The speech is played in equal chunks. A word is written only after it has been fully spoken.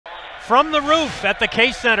From the roof at the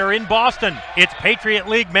Case Center in Boston, it's Patriot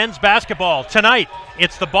League men's basketball. Tonight,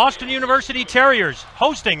 it's the Boston University Terriers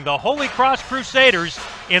hosting the Holy Cross Crusaders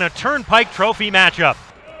in a Turnpike Trophy matchup.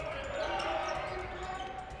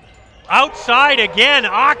 Outside again,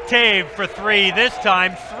 Octave for three, this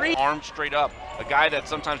time three. Arm straight up, a guy that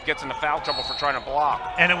sometimes gets into foul trouble for trying to block.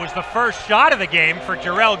 And it was the first shot of the game for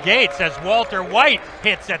Jarrell Gates as Walter White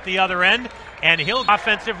hits at the other end, and he'll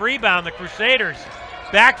offensive rebound the Crusaders.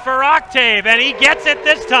 Back for Octave, and he gets it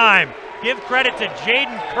this time. Give credit to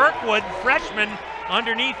Jaden Kirkwood, freshman,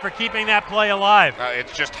 underneath for keeping that play alive.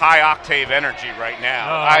 It's just high octave energy right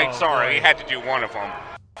now. He had to do one of them.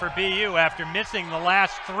 For BU after missing the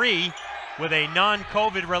last three with a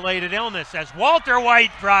non-COVID related illness as Walter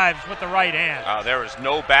White drives with the right hand. There is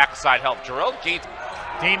no backside help. Jarrell Gates.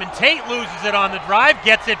 Damon Tate loses it on the drive,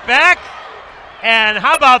 gets it back, and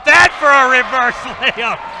how about that for a reverse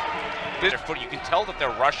layup? You can tell that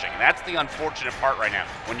they're rushing. That's the unfortunate part right now.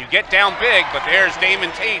 When you get down big, but there's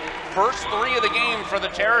Damon Tate, first three of the game for the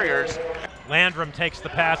Terriers. Landrum takes the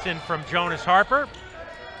pass in from Jonas Harper.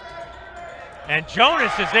 And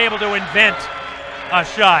Jonas is able to invent a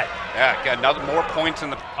shot. Yeah, got another more points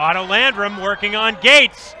in the... Otto Landrum working on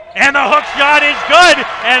Gates. And the hook shot is good.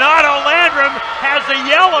 And Otto Landrum has a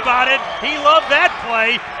yell about it. He loved that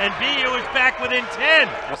play. And BU is back within 10.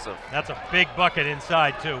 That's a big bucket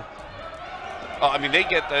inside, too. They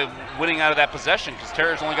get the winning out of that possession because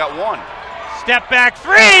Terriers only got one. Step back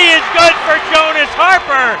three is good for Jonas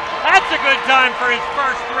Harper. That's a good time for his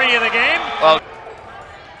first three of the game.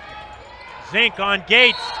 Zink on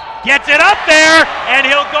Gates, gets it up there, and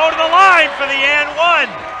he'll go to the line for the and one.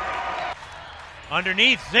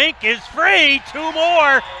 Underneath, Zink is free. Two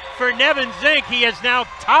more for Nevin Zink. He has now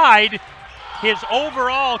tied his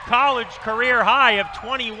overall college career high of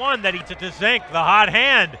 21 that he took to Zink, the hot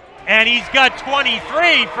hand. And he's got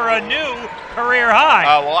 23 for a new career high.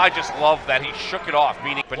 I just love that he shook it off.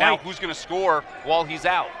 But now who's going to score while he's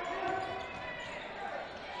out?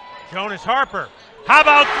 Jonas Harper. How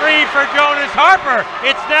about three for Jonas Harper?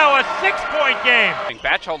 It's now a 6-point game.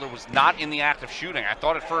 Batchelder was not in the act of shooting. I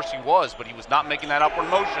thought at first he was, but he was not making that upward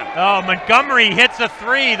motion. Montgomery hits a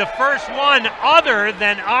three, the first one other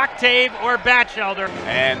than Octave or Batchelder.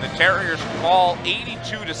 And the Terriers fall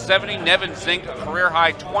 82-70. Nevin Zink, a career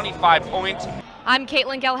high 25 points. I'm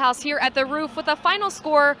Caitlin Gelhaus here at the roof with a final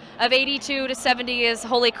score of 82-70 as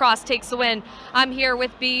Holy Cross takes the win. I'm here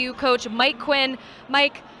with BU coach Mike Quinn.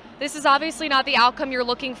 Mike, this is obviously not the outcome you're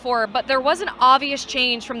looking for, but there was an obvious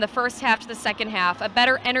change from the first half to the second half, a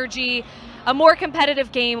better energy, a more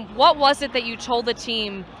competitive game. What was it that you told the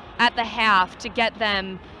team at the half to get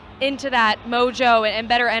them into that mojo and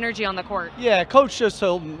better energy on the court? Yeah, coach just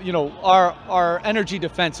told, our energy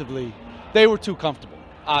defensively, they were too comfortable.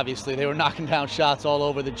 Obviously, they were knocking down shots all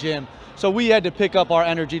over the gym. So we had to pick up our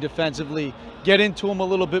energy defensively, get into them a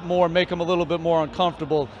little bit more, make them a little bit more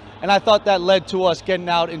uncomfortable. And I thought that led to us getting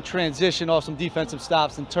out in transition off some defensive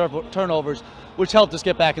stops and turnovers, which helped us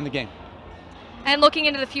get back in the game. And looking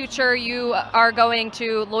into the future, you are going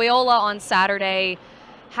to Loyola on Saturday.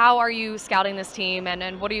 How are you scouting this team,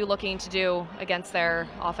 and what are you looking to do against their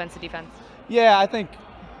offense and defense? Yeah, I think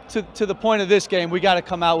to the point of this game, we got to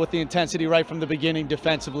come out with the intensity right from the beginning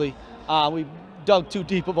defensively. We dug too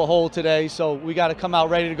deep of a hole today, so we got to come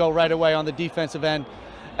out ready to go right away on the defensive end.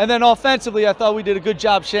 And then offensively, I thought we did a good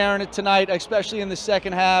job sharing it tonight, especially in the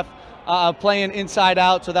second half, playing inside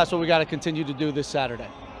out. So that's what we got to continue to do this Saturday.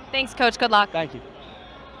 Thanks, Coach. Good luck. Thank you.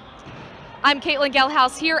 I'm Caitlin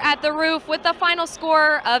Gelhaus here at the roof with the final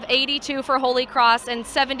score of 82 for Holy Cross and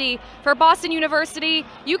 70 for Boston University.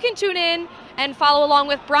 You can tune in and follow along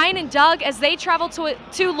with Brian and Doug as they travel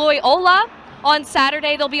to Loyola on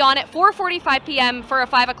Saturday. They'll be on at 4:45 p.m. for a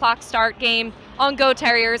 5 o'clock start game on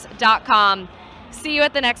GoTerriers.com. See you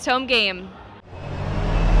at the next home game.